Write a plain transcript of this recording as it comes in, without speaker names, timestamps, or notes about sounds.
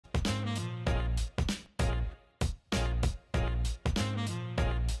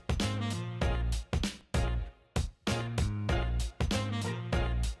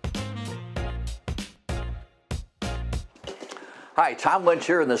Hi, Tom Lynch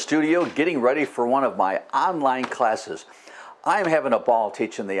here in the studio getting ready for one of my online classes. I'm having a ball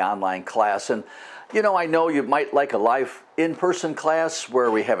teaching the online class, and I know you might like a live in-person class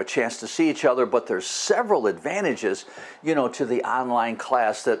where we have a chance to see each other, but there's several advantages, to the online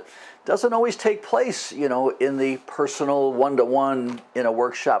class that doesn't always take place, in the personal one-to-one in a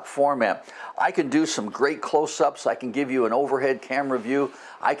workshop format. I can do some great close-ups. I can give you an overhead camera view.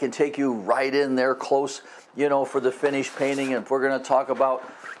 I can take you right in there close, for the finished painting. And if we're going to talk about,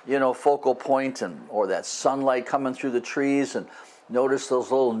 focal point or that sunlight coming through the trees, and notice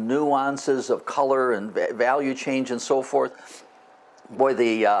those little nuances of color and value change and so forth. Boy,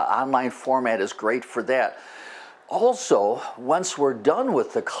 the online format is great for that. Also, once we're done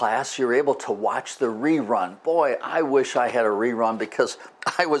with the class, you're able to watch the rerun. Boy, I wish I had a rerun because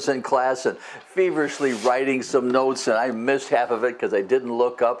I was in class and feverishly writing some notes and I missed half of it because I didn't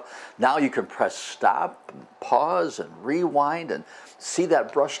look up. Now you can press stop, and pause, and rewind and see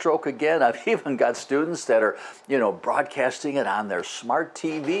that brushstroke again. I've even got students that are, broadcasting it on their smart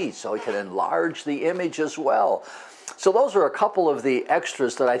TV so it can enlarge the image as well. So those are a couple of the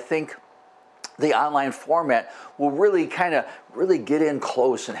extras that I think the online format will really get in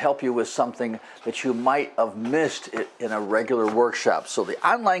close and help you with something that you might have missed in a regular workshop. So the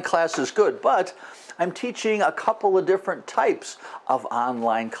online class is good, but I'm teaching a couple of different types of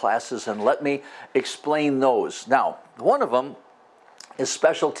online classes, and let me explain those. Now, one of them is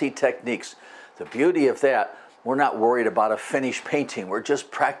specialty techniques. The beauty of that, we're not worried about a finished painting. We're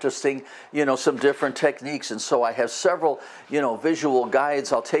just practicing, some different techniques. And so I have several, visual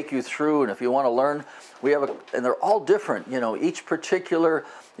guides I'll take you through. And if you want to learn, and they're all different. Each particular,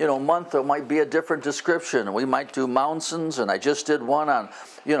 month there might be a different description. We might do mountains, and I just did one on,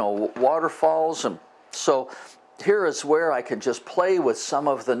 waterfalls. And so here is where I can just play with some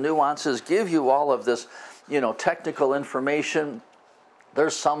of the nuances, give you all of this, technical information.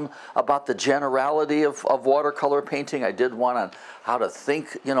 There's some about the generality of watercolor painting. I did one on how to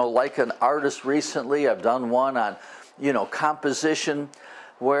think, like an artist recently. I've done one on, composition,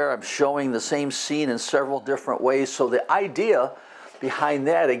 where I'm showing the same scene in several different ways. So the idea behind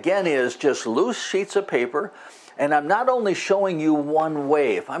that, again, is just loose sheets of paper. And I'm not only showing you one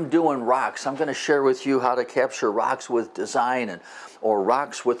way. If I'm doing rocks, I'm going to share with you how to capture rocks with design or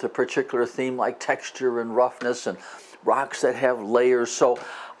rocks with a particular theme like texture and roughness, and rocks that have layers. So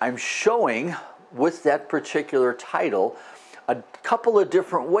I'm showing with that particular title a couple of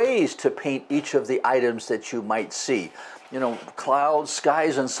different ways to paint each of the items that you might see. Clouds,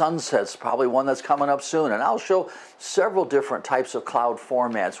 skies, and sunsets, probably one that's coming up soon. And I'll show several different types of cloud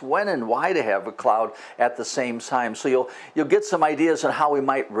formats, when and why to have a cloud at the same time. So you'll get some ideas on how we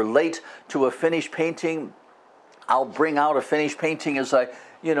might relate to a finished painting. I'll bring out a finished painting as I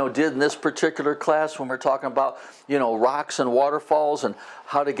did in this particular class when we're talking about, rocks and waterfalls and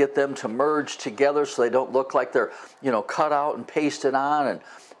how to get them to merge together so they don't look like they're, cut out and pasted on, and,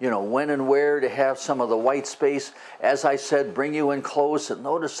 when and where to have some of the white space. As I said, bring you in close and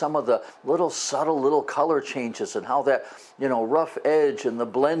notice some of the subtle little color changes and how that, rough edge and the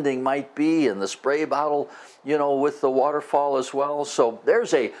blending might be, and the spray bottle, with the waterfall as well. So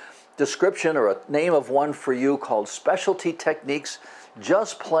there's a description or a name of one for you called Specialty Techniques,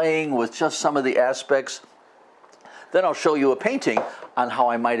 just playing with just some of the aspects. Then I'll show you a painting on how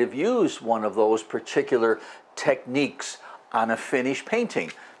I might have used one of those particular techniques on a finished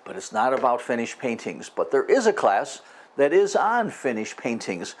painting. But it's not about finished paintings. But there is a class that is on finished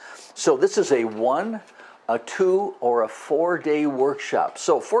paintings. So this is a 1, a 2, or a 4-day workshop.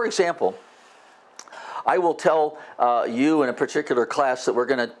 So for example, I will tell you in a particular class that we're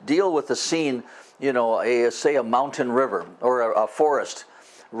going to deal with a scene, say a mountain river or a forest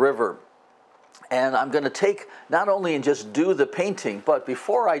river. And I'm going to take not only and just do the painting, but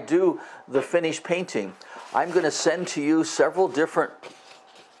before I do the finished painting, I'm going to send to you several different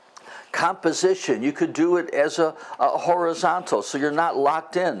composition. You could do it as a horizontal, so you're not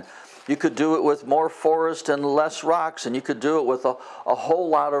locked in. You could do it with more forest and less rocks, and you could do it with a whole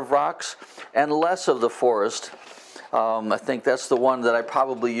lot of rocks and less of the forest. I think that's the one that I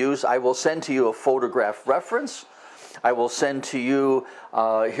probably use. I will send to you a photograph reference. I will send to you,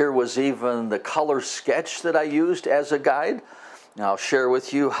 here was even the color sketch that I used as a guide. Now, I'll share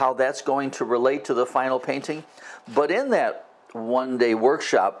with you how that's going to relate to the final painting. But in that 1-day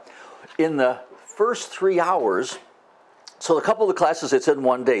workshop, in the first 3 hours, so a couple of the classes, it's in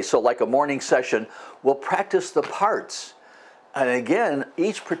 1 day. So like a morning session, we'll practice the parts. And again,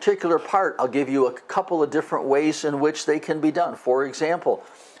 each particular part, I'll give you a couple of different ways in which they can be done. For example,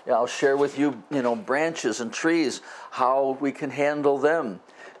 I'll share with you, branches and trees, how we can handle them.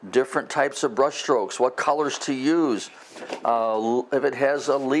 different types of brush strokes, what colors to use. If it has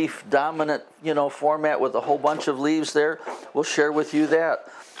a leaf dominant, format with a whole bunch of leaves there, we'll share with you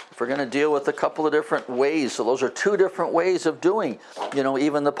that. If we're going to deal with a couple of different ways, so those are two different ways of doing,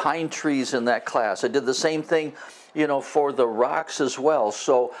 even the pine trees in that class. I did the same thing, for the rocks as well.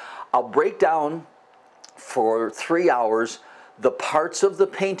 So I'll break down for 3 hours the parts of the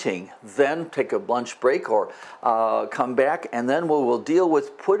painting, then take a lunch break or come back, and then we will deal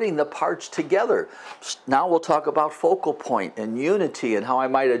with putting the parts together. Now we'll talk about focal point and unity and how I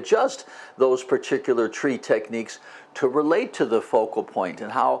might adjust those particular tree techniques to relate to the focal point,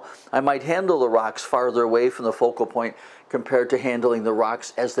 and how I might handle the rocks farther away from the focal point compared to handling the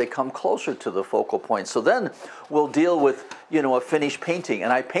rocks as they come closer to the focal point. So then we'll deal with, a finished painting,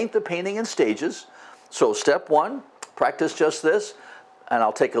 and I paint the painting in stages. So step one, practice just this, and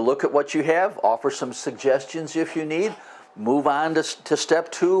I'll take a look at what you have, offer some suggestions if you need, move on to step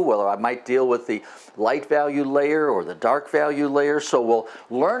two, whether I might deal with the light value layer or the dark value layer. So we'll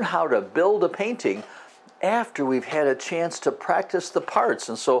learn how to build a painting after we've had a chance to practice the parts.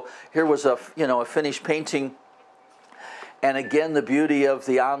 And so here was a finished painting. And again, the beauty of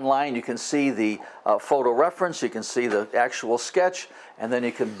the online, you can see the photo reference, you can see the actual sketch, and then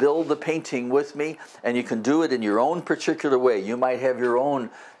you can build the painting with me, and you can do it in your own particular way. You might have your own,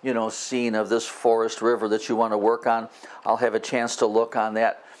 scene of this forest river that you want to work on. I'll have a chance to look on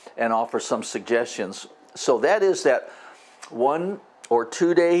that and offer some suggestions. So that is that 1 or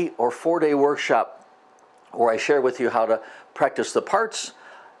 2 day or 4 day workshop where I share with you how to practice the parts,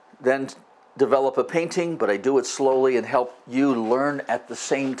 then develop a painting, but I do it slowly and help you learn at the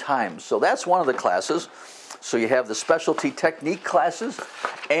same time. So that's one of the classes. So you have the specialty technique classes,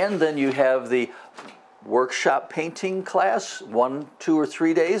 and then you have the workshop painting class, 1, 2, or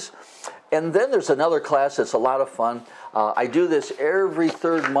 3 days. And then there's another class that's a lot of fun. I do this every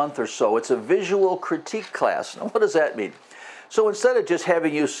third month or so. It's a visual critique class. Now, what does that mean? So instead of just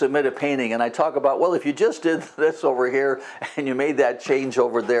having you submit a painting, and I talk about, well, if you just did this over here and you made that change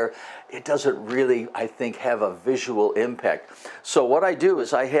over there, it doesn't really, I think, have a visual impact. So what I do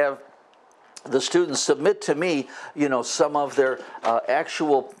is I have the students submit to me, some of their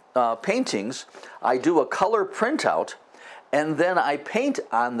actual paintings. I do a color printout, and then I paint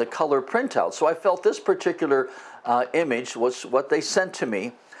on the color printout. So I felt this particular image was what they sent to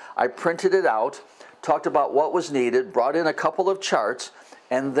me. I printed it out, talked about what was needed, brought in a couple of charts,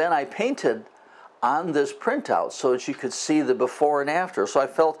 and then I painted on this printout so that you could see the before and after. So I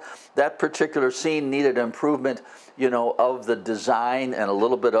felt that particular scene needed improvement, of the design and a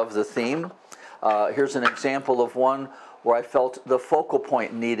little bit of the theme. Here's an example of one where I felt the focal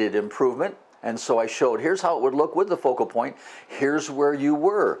point needed improvement. And so I showed, here's how it would look with the focal point. Here's where you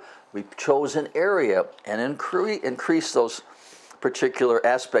were. We chose an area and increase those particular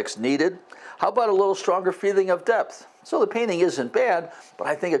aspects needed. How about a little stronger feeling of depth? So the painting isn't bad, but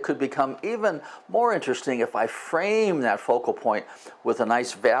I think it could become even more interesting if I frame that focal point with a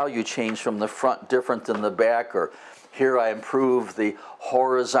nice value change from the front different than the back, or here I improve the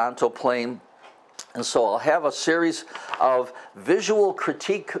horizontal plane. And so I'll have a series of visual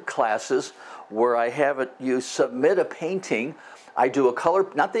critique classes where I have it, you submit a painting. I do a color,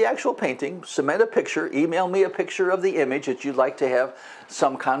 not the actual painting, submit a picture, email me a picture of the image that you'd like to have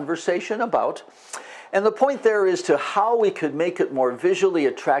some conversation about. And the point there is to how we could make it more visually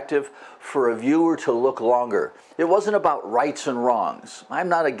attractive for a viewer to look longer. It wasn't about rights and wrongs. I'm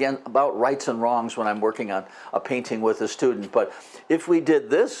not again about rights and wrongs when I'm working on a painting with a student, but if we did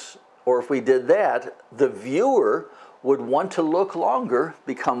this or if we did that, the viewer would want to look longer,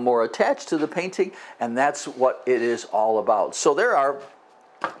 become more attached to the painting, and that's what it is all about. So there are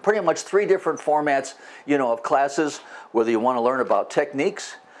pretty much 3 different formats, of classes, whether you want to learn about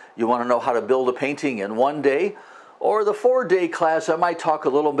techniques, you want to know how to build a painting in 1 day, or the 4-day class, I might talk a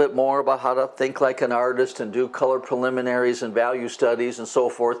little bit more about how to think like an artist and do color preliminaries and value studies and so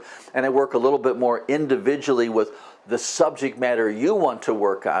forth, and I work a little bit more individually with the subject matter you want to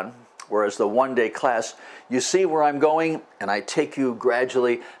work on. Whereas the 1-day class, you see where I'm going, and I take you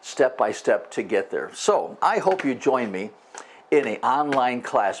gradually, step by step, to get there. So I hope you join me in an online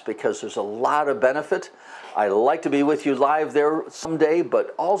class because there's a lot of benefit. I'd like to be with you live there someday,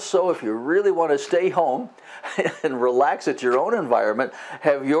 but also if you really want to stay home and relax at your own environment,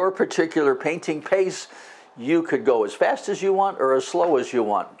 have your particular painting pace, you could go as fast as you want or as slow as you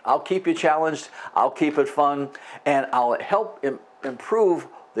want. I'll keep you challenged, I'll keep it fun, and I'll help improve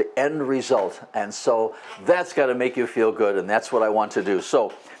the end result. And so that's got to make you feel good, and that's what I want to do.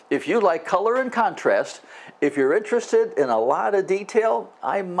 So if you like color and contrast, if you're interested in a lot of detail,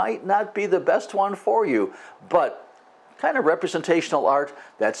 I might not be the best one for you, but kind of representational art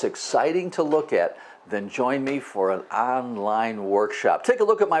that's exciting to look at, then join me for an online workshop. Take a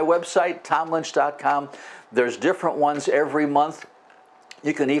look at my website, tomlynch.com. There's different ones every month.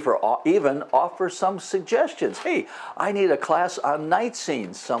 You can even offer some suggestions. Hey, I need a class on night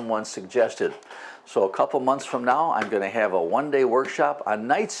scenes, someone suggested. So a couple months from now, I'm going to have a one-day workshop on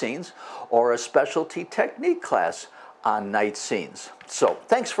night scenes or a specialty technique class on night scenes. So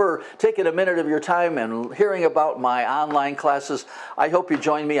thanks for taking a minute of your time and hearing about my online classes. I hope you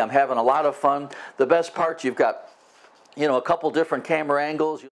join me. I'm having a lot of fun. The best part, you've got, a couple different camera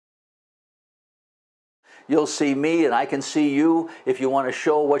angles. You'll see me and I can see you if you want to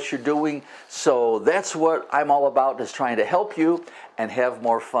show what you're doing. So that's what I'm all about, is trying to help you and have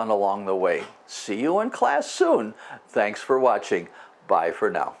more fun along the way. See you in class soon. Thanks for watching. Bye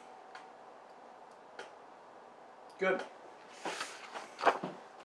for now. Good.